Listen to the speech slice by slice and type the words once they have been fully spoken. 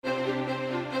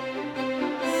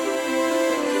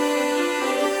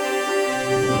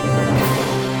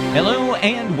Hello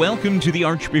and welcome to the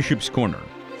Archbishop's Corner.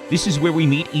 This is where we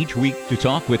meet each week to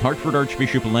talk with Hartford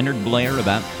Archbishop Leonard Blair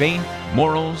about faith,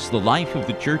 morals, the life of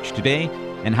the church today,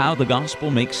 and how the gospel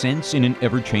makes sense in an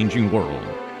ever-changing world.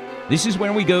 This is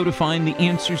where we go to find the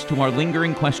answers to our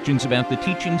lingering questions about the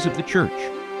teachings of the church,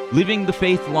 living the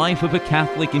faith life of a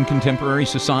Catholic in contemporary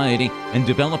society, and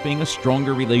developing a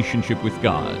stronger relationship with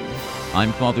God.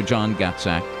 I'm Father John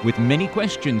Gatzak, with many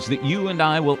questions that you and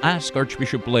I will ask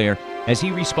Archbishop Blair as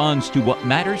he responds to what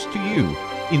matters to you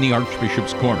in the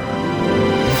Archbishop's Corner.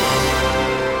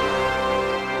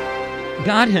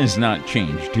 God has not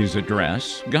changed his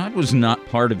address. God was not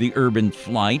part of the urban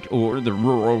flight or the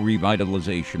rural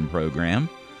revitalization program.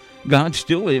 God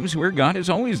still lives where God has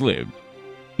always lived,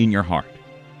 in your heart.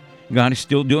 God is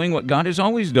still doing what God has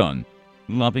always done,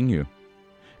 loving you.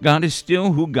 God is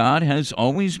still who God has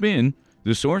always been,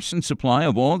 the source and supply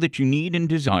of all that you need and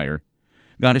desire.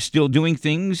 God is still doing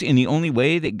things in the only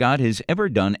way that God has ever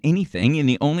done anything, in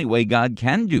the only way God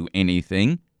can do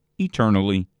anything,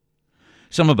 eternally.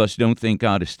 Some of us don't think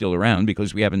God is still around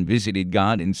because we haven't visited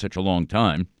God in such a long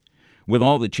time. With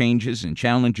all the changes and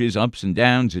challenges, ups and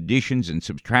downs, additions and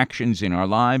subtractions in our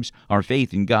lives, our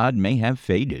faith in God may have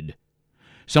faded.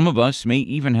 Some of us may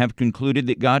even have concluded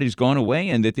that God has gone away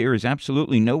and that there is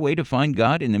absolutely no way to find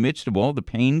God in the midst of all the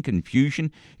pain,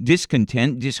 confusion,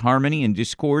 discontent, disharmony, and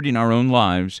discord in our own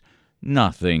lives.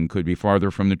 Nothing could be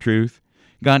farther from the truth.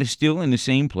 God is still in the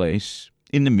same place,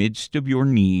 in the midst of your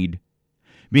need,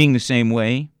 being the same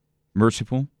way,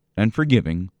 merciful and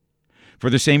forgiving, for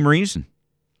the same reason,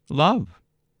 love,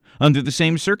 under the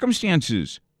same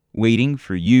circumstances, waiting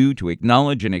for you to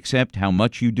acknowledge and accept how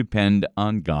much you depend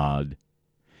on God.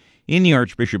 In the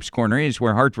Archbishop's Corner is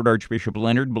where Hartford Archbishop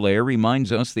Leonard Blair reminds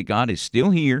us that God is still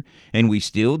here and we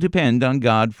still depend on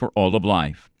God for all of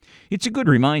life. It's a good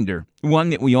reminder,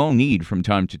 one that we all need from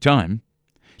time to time.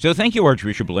 So thank you,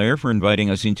 Archbishop Blair, for inviting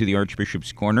us into the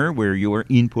Archbishop's Corner, where your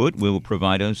input will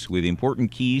provide us with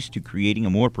important keys to creating a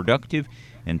more productive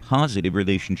and positive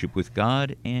relationship with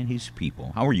God and his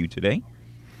people. How are you today?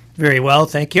 Very well,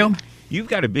 thank you. You've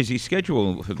got a busy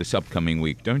schedule for this upcoming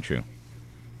week, don't you?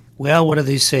 Well, what do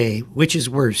they say? Which is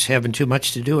worse, having too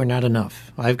much to do or not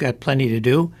enough? I've got plenty to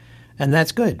do, and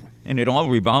that's good. And it all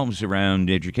revolves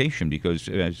around education because,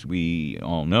 as we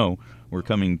all know, we're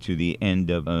coming to the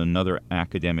end of another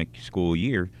academic school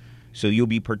year. So you'll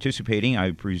be participating,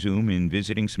 I presume, in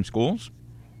visiting some schools?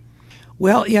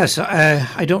 Well, yes.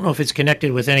 I don't know if it's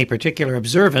connected with any particular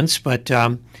observance, but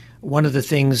one of the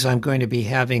things I'm going to be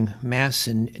having Mass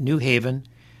in New Haven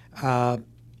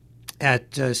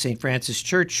at St. Francis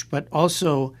Church, but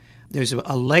also there's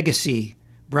a legacy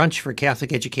brunch for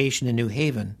Catholic education in New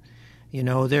Haven. You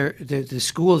know, the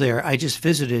school there I just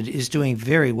visited is doing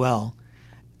very well.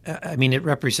 I mean, it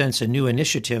represents a new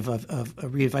initiative of a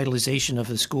revitalization of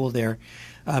the school there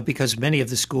because many of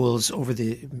the schools over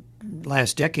the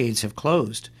last decades have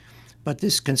closed. But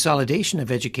this consolidation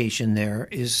of education there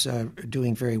is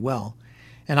doing very well.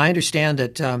 And I understand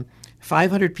that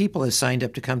 500 people have signed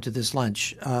up to come to this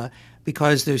lunch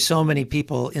because there's so many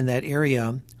people in that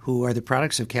area who are the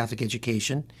products of Catholic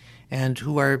education and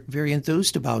who are very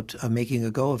enthused about making a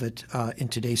go of it in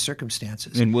today's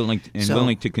circumstances. And willing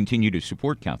to continue to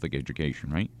support Catholic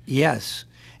education, right? Yes.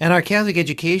 And our Catholic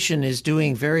education is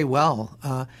doing very well.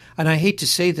 And I hate to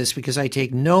say this because I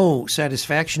take no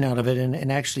satisfaction out of it,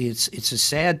 and actually it's a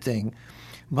sad thing.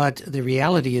 But the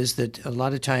reality is that a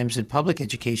lot of times in public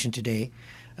education today,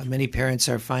 many parents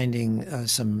are finding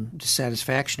some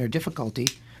dissatisfaction or difficulty,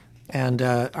 and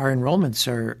our enrollments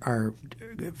are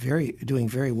doing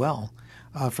very well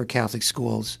for Catholic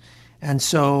schools. And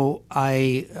so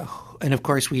and of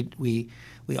course we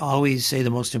always say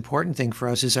the most important thing for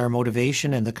us is our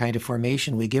motivation and the kind of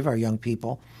formation we give our young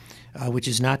people, which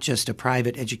is not just a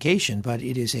private education, but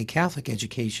it is a Catholic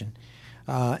education,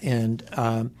 and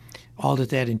all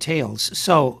that entails.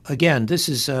 So again, this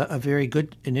is a very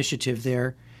good initiative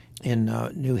there in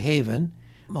New Haven.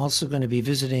 I'm also going to be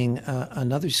visiting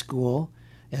another school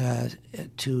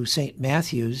to St.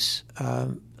 Matthew's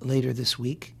later this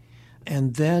week.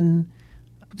 And then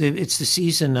it's the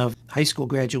season of high school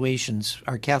graduations,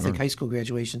 our Catholic high school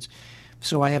graduations.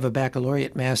 So I have a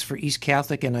baccalaureate Mass for East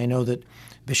Catholic, and I know that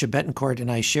Bishop Betancourt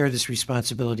and I share this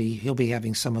responsibility. He'll be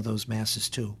having some of those Masses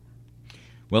too.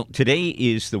 Well, today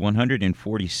is the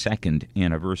 142nd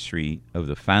anniversary of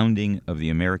the founding of the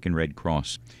American Red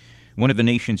Cross, one of the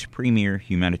nation's premier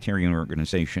humanitarian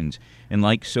organizations. And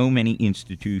like so many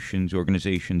institutions,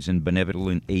 organizations, and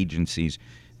benevolent agencies,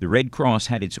 the Red Cross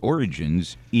had its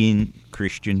origins in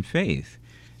Christian faith.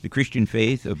 The Christian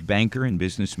faith of banker and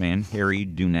businessman Harry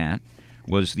Dunant,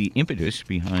 was the impetus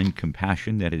behind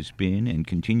compassion that has been and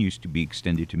continues to be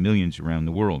extended to millions around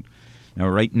the world. Now,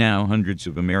 right now, hundreds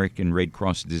of American Red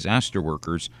Cross disaster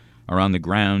workers are on the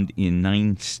ground in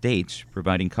 9 states,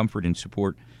 providing comfort and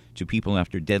support to people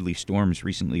after deadly storms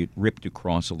recently ripped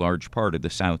across a large part of the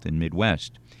South and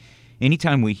Midwest.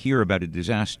 Anytime we hear about a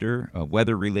disaster, a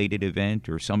weather-related event,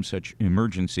 or some such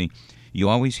emergency, you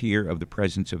always hear of the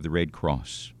presence of the Red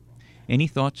Cross. Any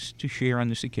thoughts to share on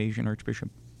this occasion,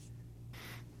 Archbishop?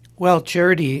 Well,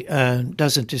 charity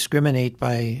doesn't discriminate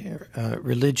by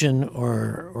religion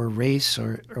or race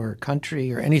or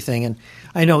country or anything. And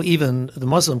I know even the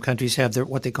Muslim countries have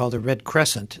what they call the Red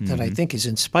Crescent, that I think is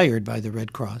inspired by the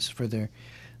Red Cross for their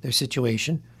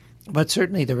situation. But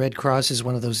certainly the Red Cross is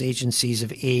one of those agencies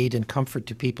of aid and comfort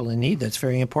to people in need that's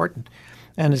very important.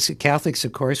 And as Catholics,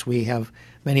 of course, we have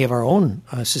many of our own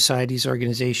societies,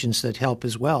 organizations that help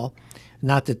as well.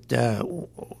 Not that,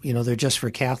 they're just for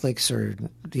Catholics or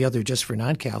the other just for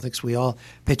non-Catholics. We all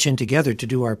pitch in together to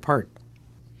do our part.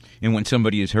 And when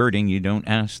somebody is hurting, you don't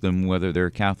ask them whether they're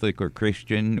Catholic or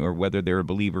Christian or whether they're a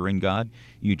believer in God.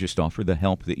 You just offer the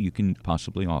help that you can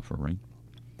possibly offer, right?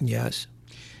 Yes.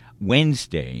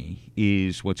 Wednesday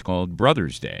is what's called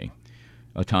Brothers' Day,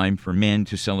 a time for men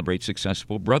to celebrate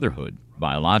successful brotherhood,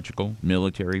 biological,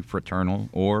 military, fraternal,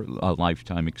 or a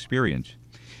lifetime experience,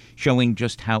 showing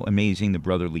just how amazing the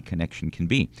brotherly connection can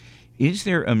be. Is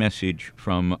there a message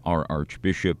from our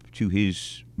Archbishop to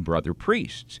his brother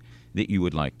priests that you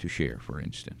would like to share, for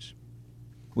instance?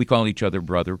 We call each other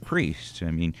brother priests.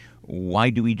 I mean, why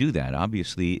do we do that?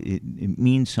 Obviously, it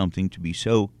means something to be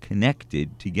so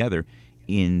connected together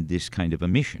in this kind of a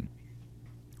mission.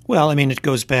 Well, I mean, it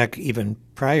goes back even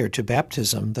prior to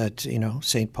baptism that,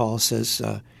 St. Paul says,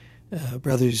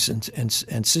 brothers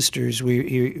and sisters, we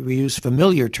use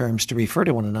familiar terms to refer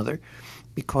to one another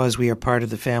because we are part of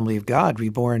the family of God,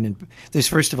 reborn. And there's,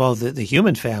 first of all, the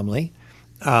human family,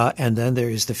 and then there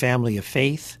is the family of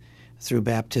faith through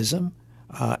baptism.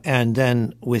 And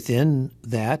then within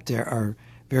that, there are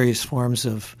various forms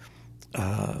of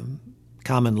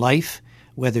common life,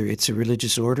 whether it's a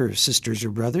religious order of sisters or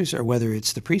brothers, or whether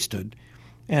it's the priesthood.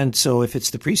 And so if it's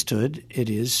the priesthood, it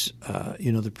is,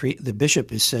 the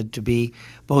bishop is said to be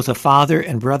both a father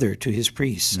and brother to his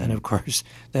priests. Mm-hmm. And of course,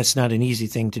 that's not an easy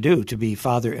thing to do, to be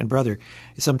father and brother.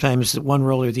 Sometimes one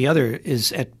role or the other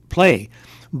is at play.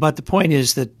 But the point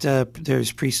is that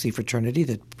there's priestly fraternity,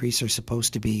 that priests are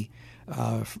supposed to be,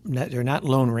 they're not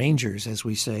lone rangers, as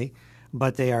we say,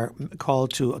 but they are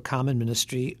called to a common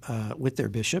ministry with their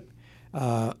bishop,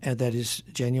 and that is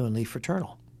genuinely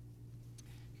fraternal.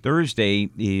 Thursday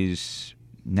is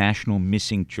National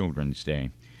Missing Children's Day.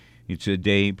 It's a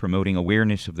day promoting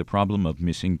awareness of the problem of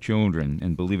missing children.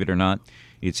 And believe it or not,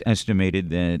 it's estimated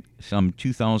that some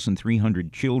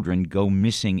 2,300 children go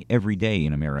missing every day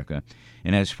in America.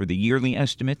 And as for the yearly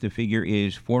estimate, the figure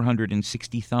is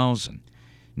 460,000.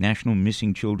 National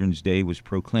Missing Children's Day was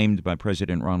proclaimed by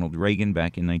President Ronald Reagan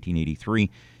back in 1983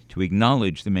 to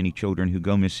acknowledge the many children who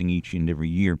go missing each and every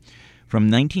year. From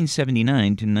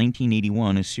 1979 to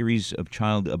 1981, a series of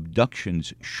child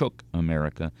abductions shook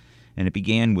America, and it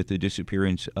began with the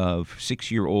disappearance of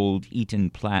 6-year-old Eaton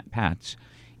Patz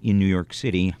in New York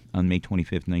City on May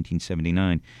 25,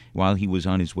 1979, while he was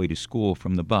on his way to school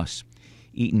from the bus.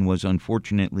 Eaton was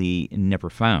unfortunately never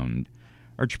found.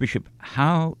 Archbishop,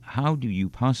 how do you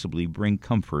possibly bring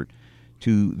comfort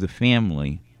to the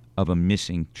family of a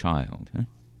missing child? Huh?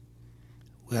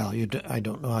 Well, I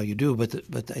don't know how you do, but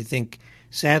I think,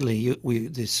 sadly,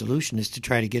 the solution is to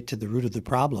try to get to the root of the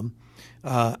problem.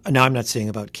 Now, I'm not saying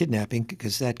about kidnapping,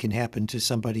 because that can happen to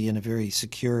somebody in a very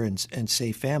secure and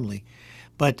safe family.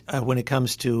 But when it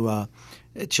comes to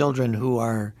children who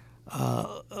are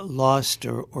lost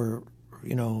or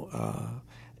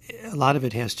a lot of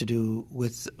it has to do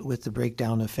with the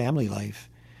breakdown of family life.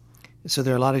 So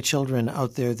there are a lot of children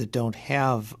out there that don't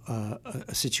have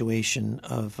a situation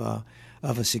of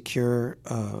a secure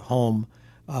home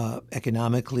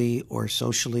economically or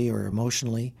socially or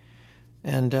emotionally.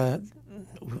 And,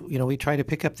 we try to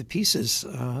pick up the pieces.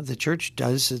 The church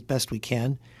does as best we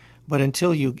can. But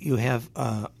until you have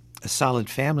a solid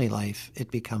family life,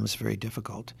 it becomes very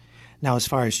difficult. Now, as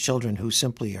far as children who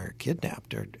simply are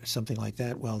kidnapped or something like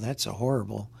that, well, that's a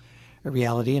horrible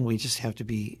reality, and we just have to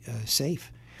be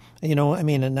safe.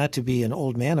 And not to be an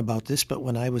old man about this, but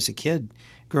when I was a kid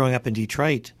growing up in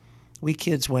Detroit, we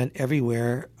kids went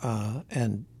everywhere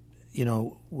and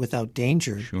without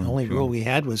danger. Sure, the only sure. rule we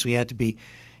had was we had to be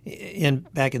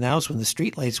back in the house when the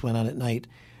street lights went on at night.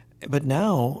 But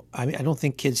now, I don't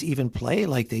think kids even play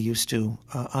like they used to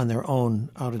on their own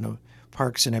out in the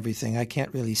parks and everything. I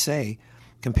can't really say.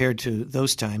 compared to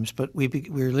those times. But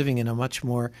we're living in a much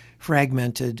more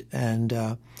fragmented and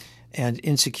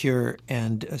insecure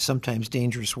and sometimes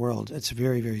dangerous world. It's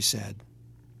very, very sad.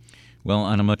 Well,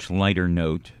 on a much lighter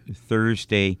note,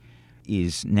 Thursday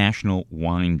is National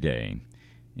Wine Day.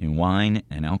 And wine,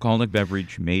 an alcoholic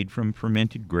beverage made from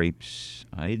fermented grapes.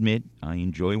 I admit I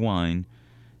enjoy wine.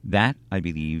 That, I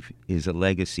believe, is a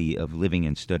legacy of living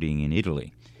and studying in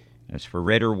Italy. As for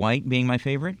red or white being my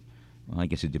favorite, well, I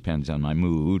guess it depends on my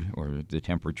mood or the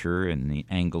temperature and the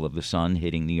angle of the sun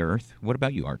hitting the earth. What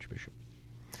about you, Archbishop?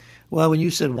 Well, when you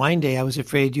said wine day, I was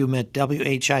afraid you meant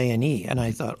WHINE, and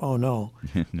I thought, oh, no,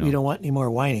 No. We don't want any more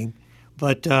whining.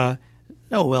 But, no,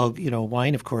 well,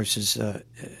 wine, of course, is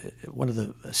one of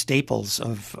the staples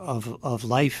of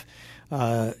life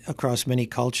across many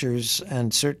cultures,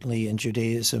 and certainly in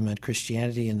Judaism and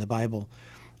Christianity and the Bible,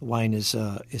 wine is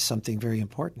something very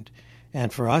important.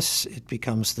 And for us, it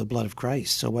becomes the blood of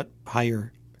Christ. So what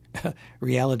higher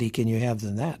reality can you have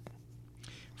than that?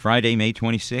 Friday, May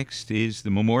 26th, is the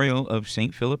memorial of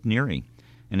St. Philip Neri,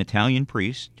 an Italian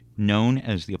priest known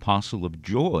as the Apostle of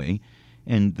Joy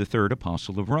and the third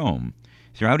Apostle of Rome.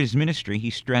 Throughout his ministry,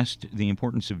 he stressed the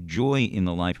importance of joy in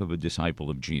the life of a disciple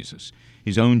of Jesus.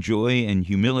 His own joy and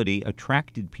humility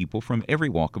attracted people from every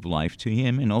walk of life to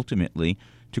him and ultimately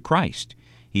to Christ.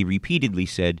 He repeatedly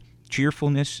said,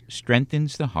 "Cheerfulness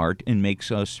strengthens the heart and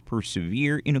makes us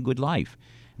persevere in a good life.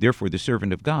 Therefore, the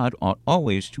servant of God ought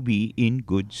always to be in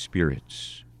good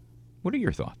spirits." What are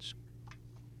your thoughts?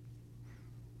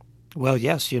 Well,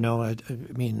 yes,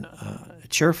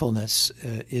 cheerfulness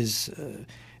is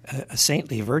a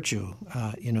saintly virtue.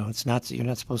 It's not you're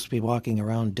not supposed to be walking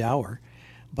around dour,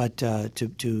 but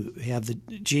to have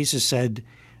Jesus said,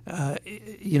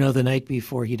 the night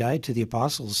before he died to the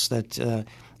apostles that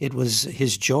it was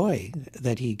his joy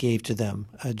that he gave to them,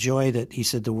 a joy that he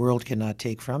said the world cannot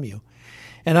take from you.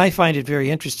 And I find it very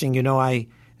interesting.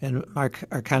 Our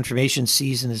confirmation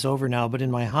season is over now, but in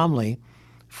my homily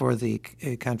for the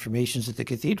confirmations at the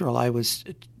cathedral, I was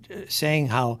saying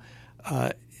how,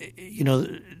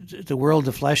 the world,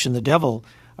 the flesh, and the devil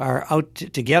are out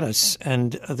to get us,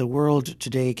 and the world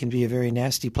today can be a very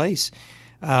nasty place.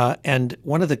 And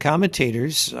one of the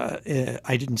commentators,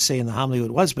 I didn't say in the homily who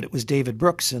it was, but it was David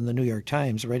Brooks in the New York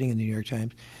Times, writing in the New York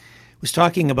Times, was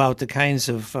talking about the kinds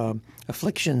of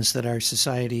afflictions that our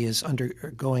society is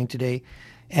undergoing today.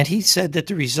 And he said that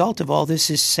the result of all this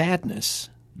is sadness,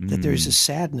 that there's a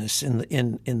sadness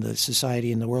in the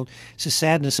society, in the world. It's a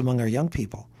sadness among our young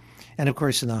people. And, of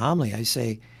course, in the homily, I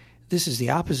say, this is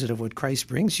the opposite of what Christ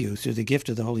brings you through the gift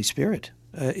of the Holy Spirit,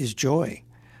 is joy.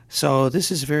 So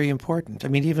this is very important. I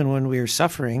mean, even when we're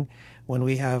suffering, when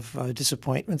we have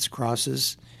disappointments,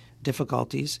 crosses,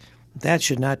 difficulties, that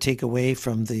should not take away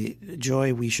from the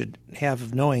joy we should have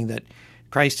of knowing that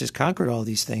Christ has conquered all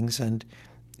these things. And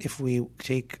if we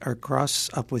take our cross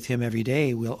up with him every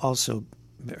day, we'll also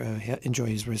enjoy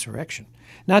his resurrection.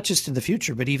 Not just in the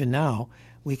future, but even now,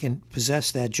 we can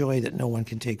possess that joy that no one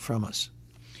can take from us.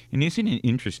 And isn't it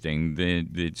interesting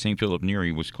that St. Philip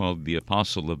Neri was called the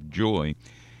Apostle of Joy,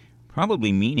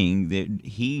 probably meaning that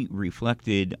he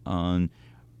reflected on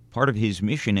part of his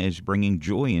mission as bringing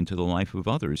joy into the life of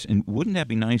others. And wouldn't that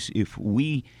be nice if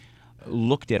we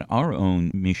looked at our own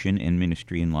mission and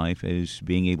ministry in life as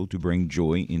being able to bring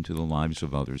joy into the lives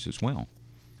of others as well?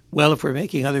 Well, if we're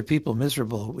making other people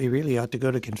miserable, we really ought to go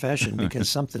to confession because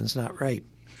something's not right.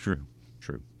 True.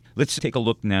 Let's take a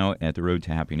look now at the road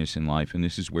to happiness in life, and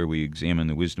this is where we examine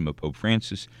the wisdom of Pope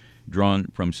Francis, drawn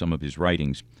from some of his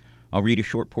writings. I'll read a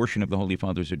short portion of the Holy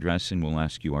Father's address, and we'll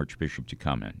ask you, Archbishop, to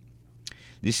comment.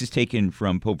 This is taken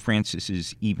from Pope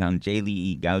Francis's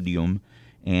Evangelii Gaudium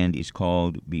and is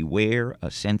called Beware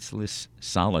a Senseless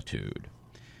Solitude.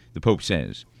 The Pope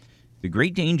says, "The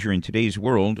great danger in today's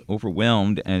world,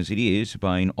 overwhelmed as it is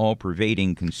by an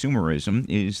all-pervading consumerism,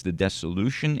 is the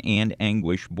dissolution and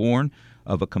anguish born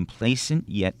of a complacent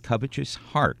yet covetous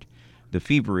heart, the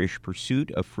feverish pursuit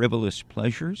of frivolous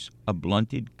pleasures, a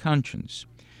blunted conscience.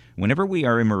 Whenever we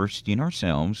are immersed in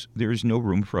ourselves, there is no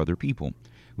room for other people.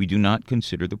 We do not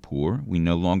consider the poor. We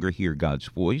no longer hear God's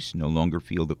voice, no longer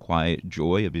feel the quiet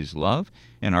joy of his love,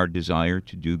 and our desire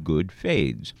to do good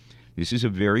fades. This is a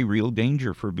very real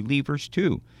danger for believers,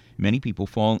 too. Many people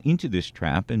fall into this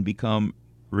trap and become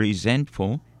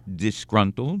resentful,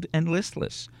 disgruntled, and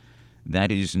listless.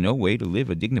 That is no way to live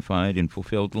a dignified and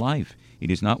fulfilled life. It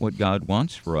is not what God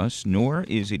wants for us, nor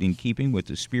is it in keeping with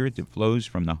the spirit that flows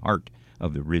from the heart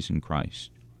of the risen Christ."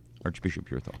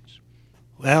 Archbishop, your thoughts?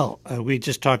 Well, we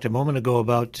just talked a moment ago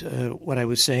about what I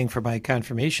was saying for my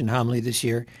confirmation homily this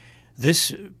year.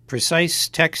 This precise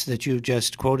text that you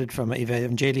just quoted from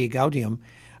Evangelii Gaudium,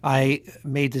 I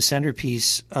made the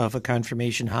centerpiece of a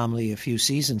confirmation homily a few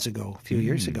seasons ago, a few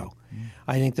years ago.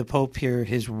 I think the Pope here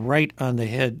hits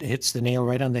the nail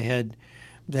right on the head,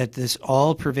 that this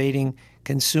all-pervading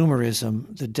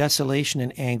consumerism, the desolation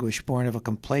and anguish born of a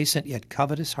complacent yet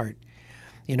covetous heart.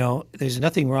 There's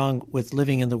nothing wrong with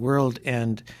living in the world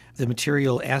and the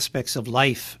material aspects of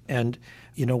life and,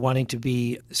 wanting to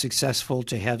be successful,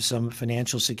 to have some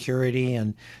financial security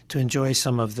and to enjoy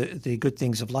some of the good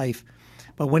things of life.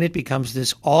 But when it becomes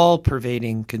this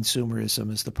all-pervading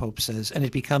consumerism, as the Pope says, and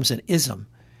it becomes an ism,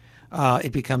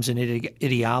 it becomes an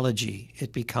ideology,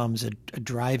 it becomes a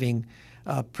driving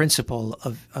principle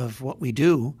of what we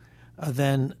do,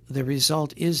 then the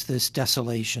result is this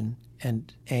desolation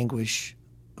and anguish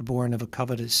born of a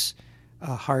covetous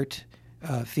heart,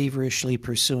 feverishly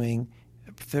pursuing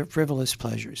frivolous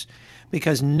pleasures.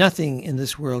 Because nothing in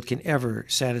this world can ever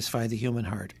satisfy the human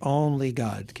heart. Only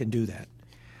God can do that.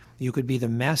 You could be the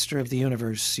master of the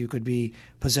universe. You could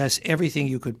possess everything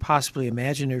you could possibly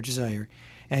imagine or desire,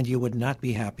 and you would not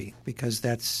be happy, because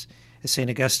that's, as St.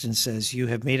 Augustine says, you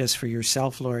have made us for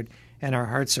yourself, Lord, and our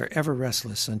hearts are ever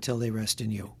restless until they rest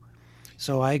in you.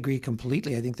 So I agree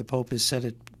completely. I think the Pope has said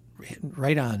it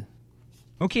right on.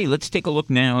 Okay, let's take a look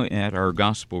now at our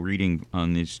gospel reading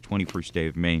on this 21st day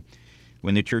of May,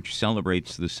 when the Church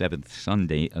celebrates the seventh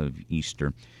Sunday of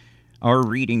Easter. Our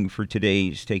reading for today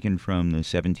is taken from the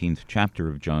 17th chapter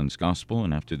of John's Gospel,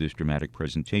 and after this dramatic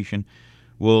presentation,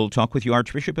 we'll talk with you,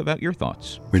 Archbishop, about your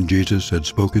thoughts. When Jesus had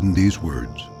spoken these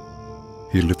words,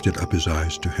 he lifted up his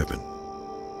eyes to heaven.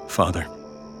 Father,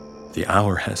 the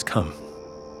hour has come.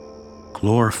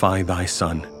 Glorify thy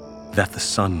Son, that the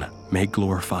Son may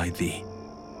glorify thee,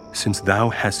 since thou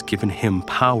hast given him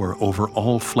power over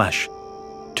all flesh,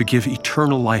 to give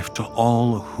eternal life to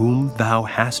all whom thou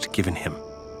hast given him.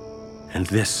 And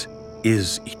this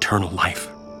is eternal life,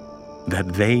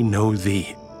 that they know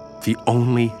thee, the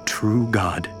only true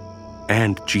God,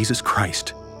 and Jesus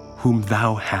Christ, whom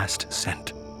thou hast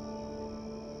sent.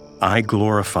 I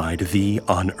glorified thee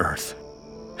on earth,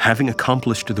 having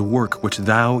accomplished the work which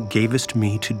thou gavest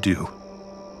me to do.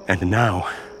 And now,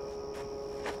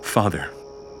 Father,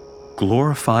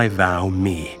 glorify thou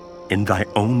me in thy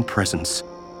own presence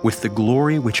with the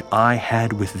glory which I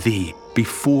had with thee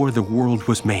before the world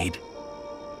was made.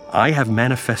 I have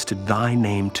manifested thy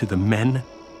name to the men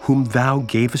whom thou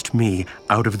gavest me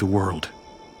out of the world.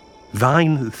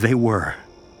 Thine they were,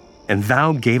 and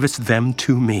thou gavest them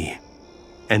to me,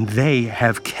 and they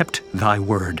have kept thy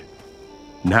word.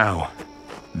 Now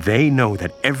they know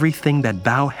that everything that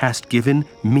thou hast given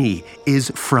me is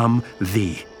from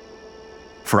thee.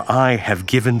 For I have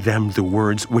given them the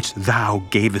words which thou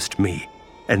gavest me,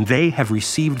 and they have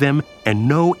received them, and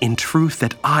know in truth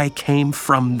that I came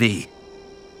from thee.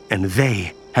 And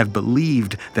they have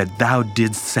believed that thou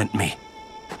didst send me.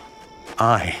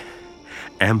 I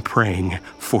am praying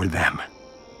for them.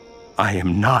 I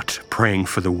am not praying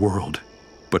for the world,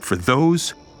 but for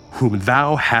those whom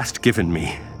thou hast given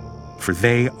me, for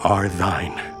they are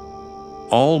thine.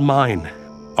 All mine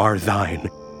are thine,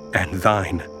 and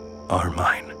thine are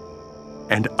mine.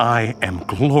 And I am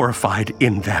glorified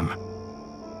in them.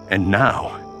 And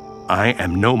now I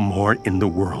am no more in the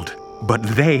world, but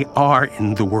they are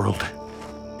in the world,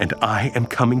 and I am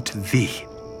coming to thee.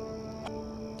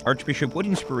 Archbishop, what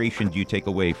inspiration do you take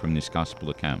away from this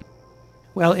gospel account?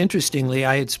 Well, interestingly,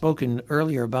 I had spoken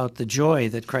earlier about the joy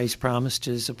that Christ promised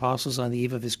his apostles on the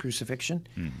eve of his crucifixion.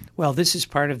 Well, this is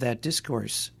part of that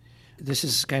discourse. This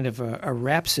is kind of a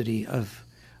rhapsody of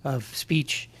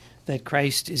speech that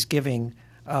Christ is giving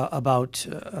about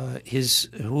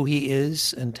who he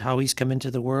is and how he's come into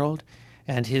the world,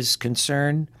 and his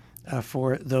concern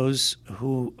for those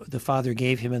who the Father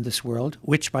gave him in this world,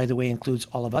 which, by the way, includes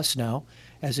all of us now,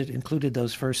 as it included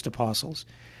those first apostles.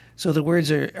 So the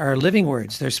words are living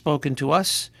words. They're spoken to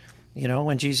us.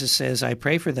 When Jesus says, I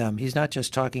pray for them, he's not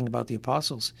just talking about the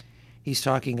apostles. He's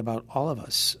talking about all of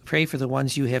us. Pray for the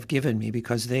ones you have given me,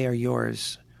 because they are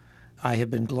yours. I have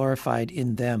been glorified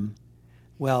in them.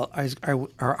 Well,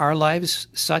 are our lives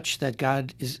such that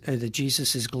that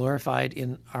Jesus is glorified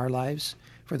in our lives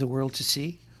for the world to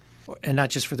see? And not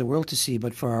just for the world to see,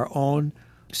 but for our own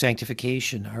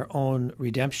sanctification, our own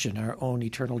redemption, our own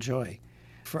eternal joy,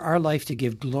 for our life to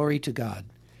give glory to God.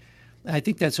 And I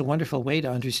think that's a wonderful way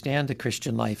to understand the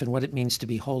Christian life and what it means to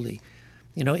be holy.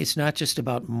 It's not just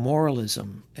about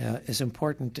moralism, as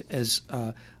important as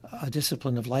a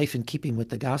discipline of life in keeping with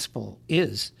the gospel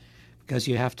is, because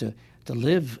you have to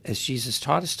live as Jesus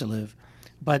taught us to live.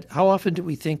 But how often do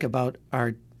we think about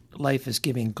our life as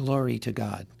giving glory to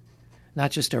God?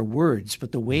 Not just our words,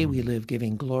 but the way we live,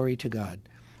 giving glory to God.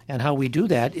 And how we do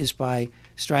that is by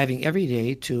striving every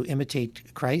day to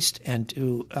imitate Christ and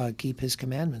to keep his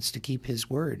commandments, to keep his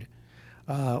word.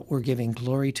 We're giving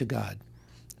glory to God.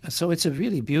 So it's a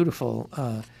really beautiful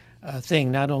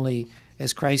thing, not only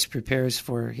as Christ prepares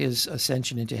for his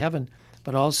ascension into heaven,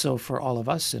 but also for all of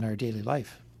us in our daily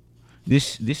life.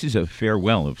 This is a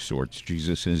farewell of sorts.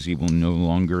 Jesus says he will no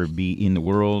longer be in the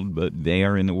world, but they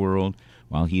are in the world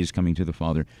while he is coming to the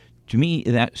Father. To me,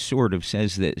 that sort of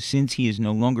says that since he is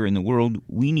no longer in the world,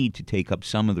 we need to take up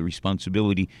some of the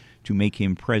responsibility to make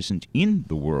him present in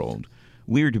the world.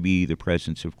 We're to be the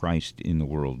presence of Christ in the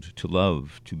world, to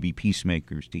love, to be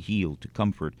peacemakers, to heal, to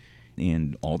comfort,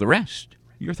 and all the rest.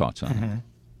 Your thoughts on that?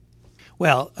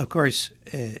 Well, of course,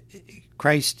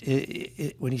 Christ,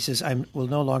 when he says, I will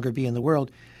no longer be in the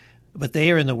world, but they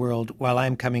are in the world while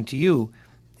I'm coming to you,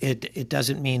 it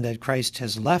doesn't mean that Christ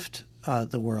has left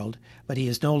the world, but he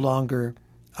is no longer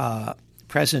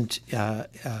present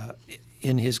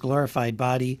in his glorified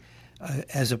body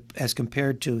as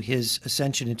compared to his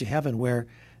ascension into heaven, where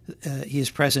he is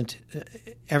present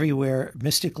everywhere,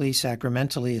 mystically,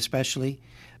 sacramentally especially.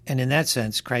 And in that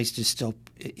sense, Christ is still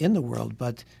in the world,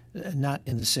 but not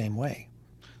in the same way.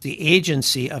 The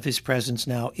agency of his presence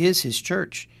now is his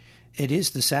church. It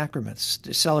is the sacraments,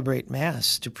 to celebrate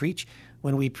Mass, to preach.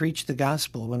 When we preach the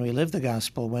gospel, when we live the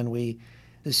gospel, when we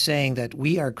is saying that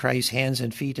we are Christ's hands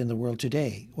and feet in the world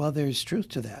today, well, there's truth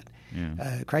to that.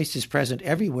 Yeah. Christ is present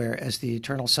everywhere as the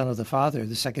eternal Son of the Father,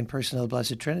 the second person of the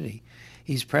Blessed Trinity.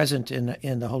 He's present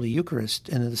in the Holy Eucharist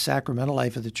and in the sacramental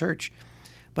life of the Church.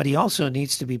 But he also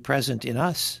needs to be present in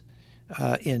us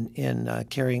in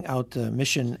carrying out the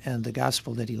mission and the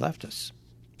gospel that he left us.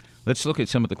 Let's look at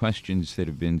some of the questions that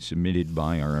have been submitted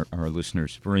by our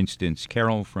listeners. For instance,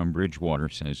 Carol from Bridgewater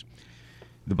says,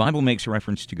 the Bible makes a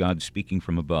reference to God speaking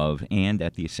from above and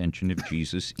at the ascension of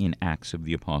Jesus in Acts of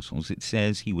the Apostles. It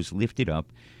says he was lifted up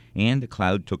and a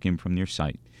cloud took him from their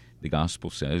sight. The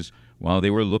Gospel says, while they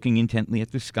were looking intently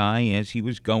at the sky as he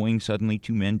was going, suddenly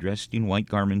 2 men dressed in white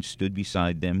garments stood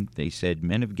beside them. They said,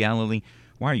 Men of Galilee,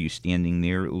 why are you standing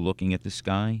there looking at the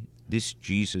sky? This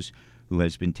Jesus, who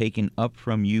has been taken up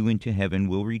from you into heaven,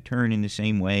 will return in the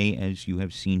same way as you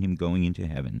have seen him going into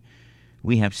heaven.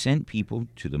 We have sent people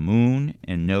to the moon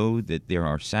and know that there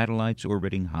are satellites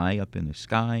orbiting high up in the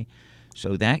sky,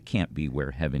 so that can't be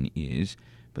where heaven is.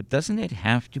 But doesn't it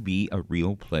have to be a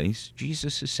real place?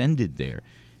 Jesus ascended there,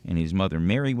 and his mother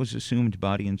Mary was assumed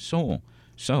body and soul.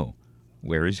 So,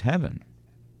 where is heaven?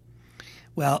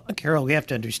 Well, Carol, we have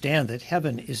to understand that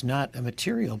heaven is not a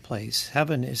material place.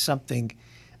 Heaven is something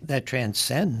that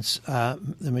transcends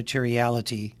the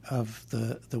materiality of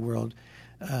the world.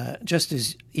 Just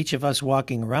as each of us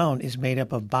walking around is made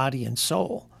up of body and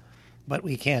soul, but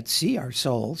we can't see our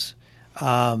souls.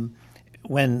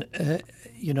 When,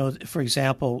 for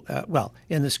example,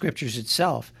 in the Scriptures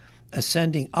itself,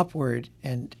 ascending upward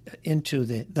and into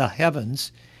the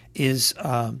heavens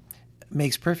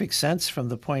makes perfect sense from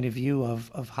the point of view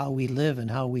of how we live and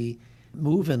how we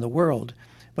move in the world.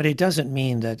 But it doesn't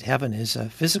mean that heaven is a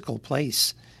physical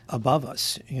place above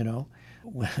us,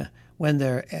 When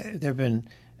there have been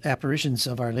apparitions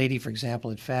of Our Lady, for example,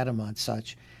 at Fatima and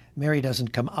such, Mary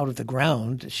doesn't come out of the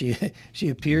ground. She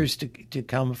appears to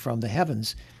come from the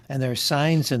heavens, and there are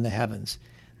signs in the heavens.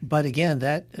 But again,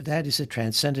 that is a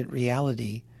transcendent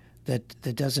reality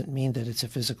that doesn't mean that it's a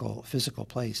physical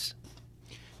place.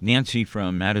 Nancy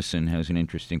from Madison has an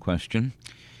interesting question.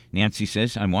 Nancy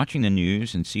says, I'm watching the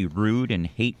news and see rude and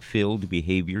hate-filled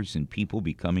behaviors in people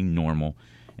becoming normal,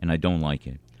 and I don't like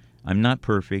it. I'm not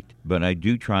perfect, but I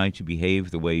do try to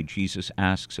behave the way Jesus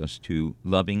asks us to,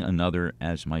 loving another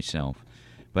as myself.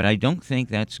 But I don't think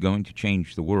that's going to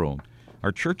change the world.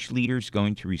 Are church leaders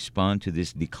going to respond to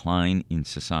this decline in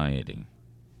society?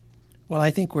 Well,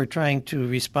 I think we're trying to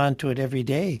respond to it every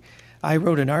day. I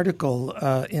wrote an article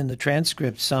in the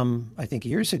transcript some, I think,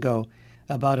 years ago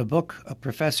about a book a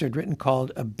professor had written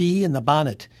called A Bee in the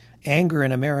Bonnet, Anger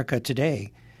in America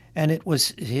Today. And it was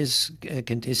his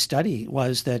study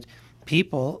was that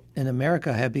people in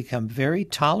America have become very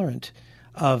tolerant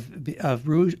of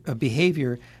rude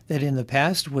behavior that in the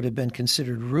past would have been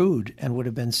considered rude and would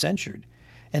have been censured.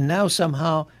 And now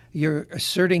somehow you're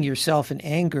asserting yourself in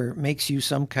anger makes you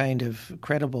some kind of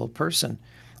credible person,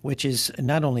 which is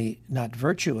not only not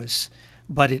virtuous,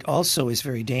 but it also is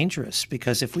very dangerous,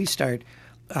 because if we start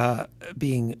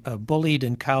being bullied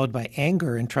and cowed by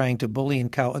anger and trying to bully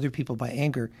and cow other people by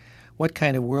anger, what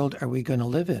kind of world are we going to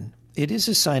live in? It is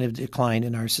a sign of decline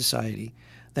in our society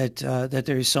that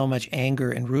there is so much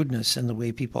anger and rudeness in the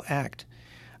way people act.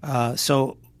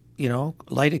 So,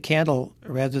 light a candle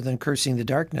rather than cursing the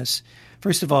darkness.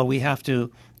 First of all, we have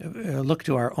to look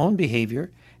to our own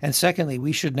behavior. And secondly,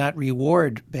 we should not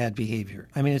reward bad behavior.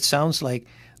 I mean, it sounds like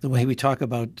the way we talk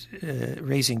about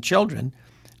raising children,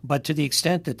 but to the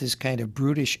extent that this kind of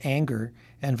brutish anger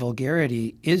and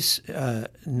vulgarity is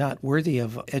not worthy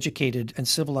of educated and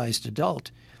civilized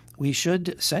adult, we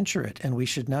should censure it and we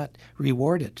should not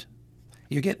reward it.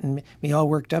 You're getting me all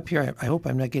worked up here. I hope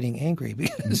I'm not getting angry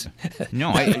because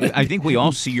No, I think we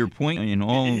all see your point and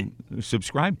all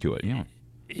subscribe to it. Yeah.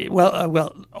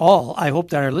 Well, all. I hope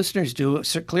that our listeners do.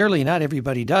 So clearly, not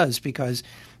everybody does, because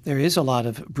there is a lot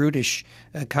of brutish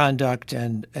conduct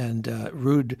and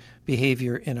rude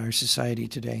behavior in our society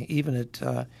today, even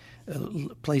at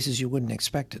places you wouldn't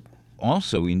expect it.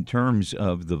 Also, in terms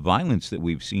of the violence that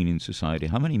we've seen in society,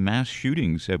 how many mass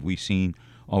shootings have we seen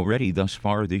already thus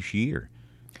far this year?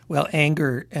 Well,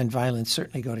 anger and violence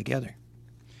certainly go together.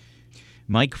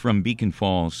 Mike from Beacon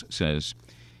Falls says,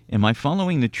 am I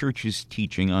following the Church's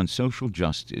teaching on social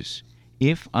justice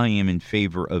if I am in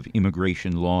favor of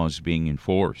immigration laws being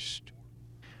enforced?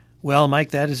 Well,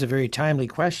 Mike, that is a very timely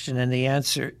question, and the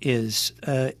answer is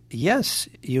yes.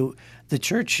 The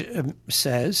Church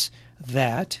says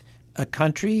that a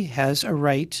country has a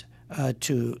right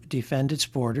to defend its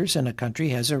borders, and a country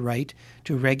has a right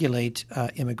to regulate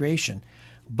immigration.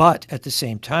 But at the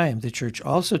same time, the Church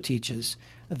also teaches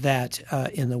that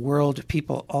in the world,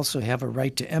 people also have a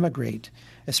right to emigrate,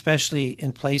 especially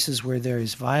in places where there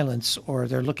is violence or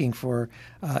they're looking for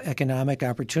economic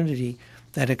opportunity,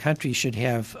 that a country should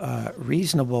have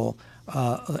reasonable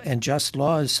and just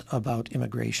laws about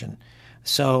immigration.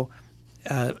 So,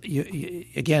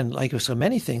 again, like with so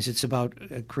many things, it's about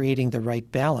creating the right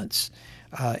balance.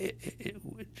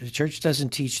 The Church doesn't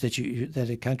teach that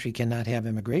a country cannot have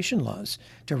immigration laws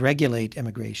to regulate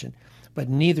immigration, but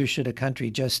neither should a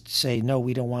country just say, no,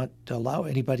 we don't want to allow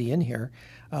anybody in here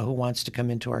who wants to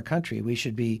come into our country. We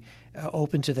should be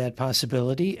open to that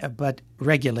possibility, but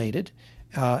regulated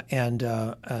and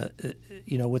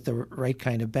with the right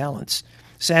kind of balance.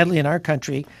 Sadly, in our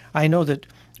country, I know that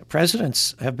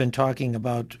presidents have been talking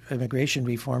about immigration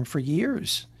reform for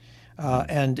years.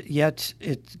 And yet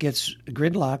it gets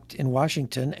gridlocked in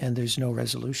Washington, and there's no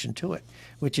resolution to it,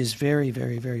 which is very,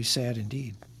 very, very sad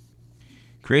indeed.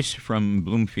 Chris from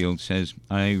Bloomfield says,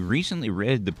 I recently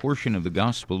read the portion of the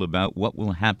gospel about what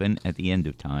will happen at the end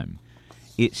of time.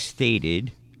 It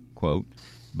stated, quote,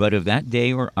 but of that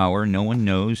day or hour no one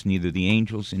knows, neither the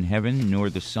angels in heaven nor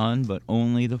the Son, but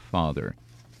only the Father.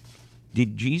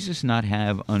 Did Jesus not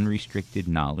have unrestricted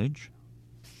knowledge?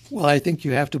 Well, I think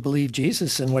you have to believe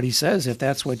Jesus and what he says. If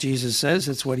that's what Jesus says,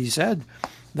 it's what he said.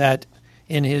 That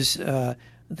in his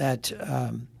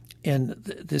in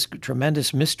this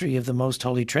tremendous mystery of the Most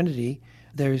Holy Trinity,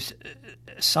 there's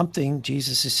something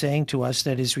Jesus is saying to us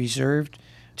that is reserved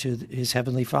to his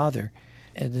Heavenly Father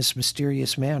in this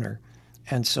mysterious manner.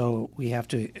 And so we have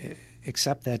to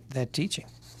accept that teaching.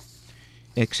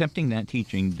 Accepting that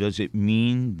teaching, does it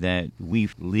mean that we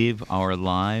live our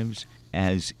lives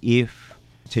as if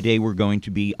today we're going to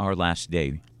be our last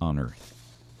day on earth?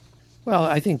 Well,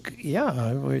 I think,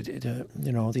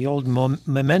 the old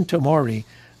memento mori,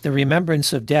 the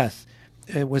remembrance of death,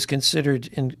 was considered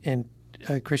in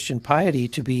Christian piety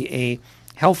to be a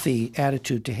healthy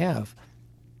attitude to have.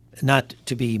 Not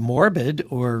to be morbid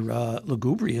or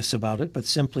lugubrious about it, but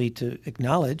simply to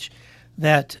acknowledge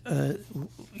that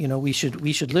we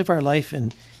should live our life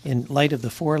in light of the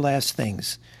four last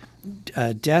things: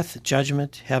 death,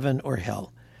 judgment, heaven, or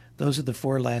hell. Those are the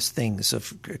four last things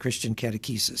of Christian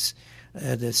catechesis,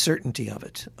 the certainty of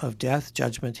it, of death,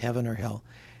 judgment, heaven, or hell.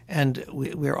 And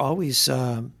we're always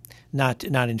not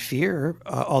in fear,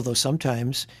 although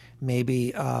sometimes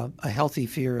maybe a healthy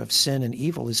fear of sin and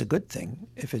evil is a good thing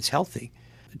if it's healthy,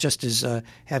 just as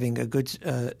having a good,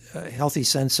 healthy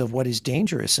sense of what is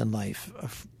dangerous in life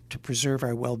to preserve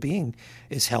our well-being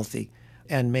is healthy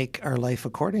and make our life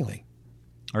accordingly.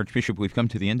 Archbishop, we've come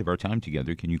to the end of our time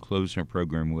together. Can you close our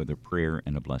program with a prayer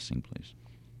and a blessing, please?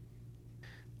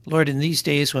 Lord, in these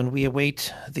days when we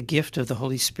await the gift of the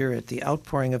Holy Spirit, the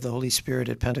outpouring of the Holy Spirit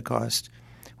at Pentecost,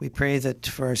 we pray that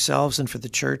for ourselves and for the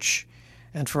Church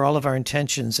and for all of our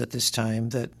intentions at this time,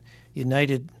 that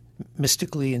united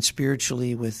mystically and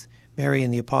spiritually with Mary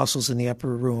and the apostles in the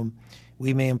upper room,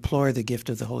 we may implore the gift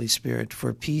of the Holy Spirit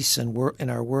for peace in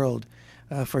our world,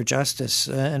 for justice,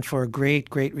 and for a great,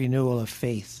 great renewal of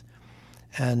faith.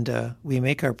 And we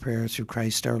make our prayer through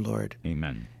Christ our Lord.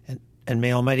 Amen. And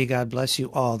may Almighty God bless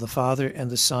you all, the Father and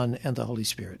the Son and the Holy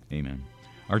Spirit. Amen.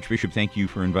 Archbishop, thank you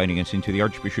for inviting us into the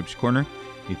Archbishop's Corner.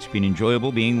 It's been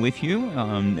enjoyable being with you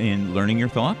and learning your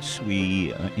thoughts.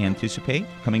 We anticipate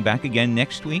coming back again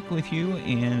next week with you.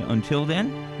 And until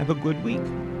then, have a good week.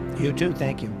 You too.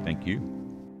 Thank you. Thank you.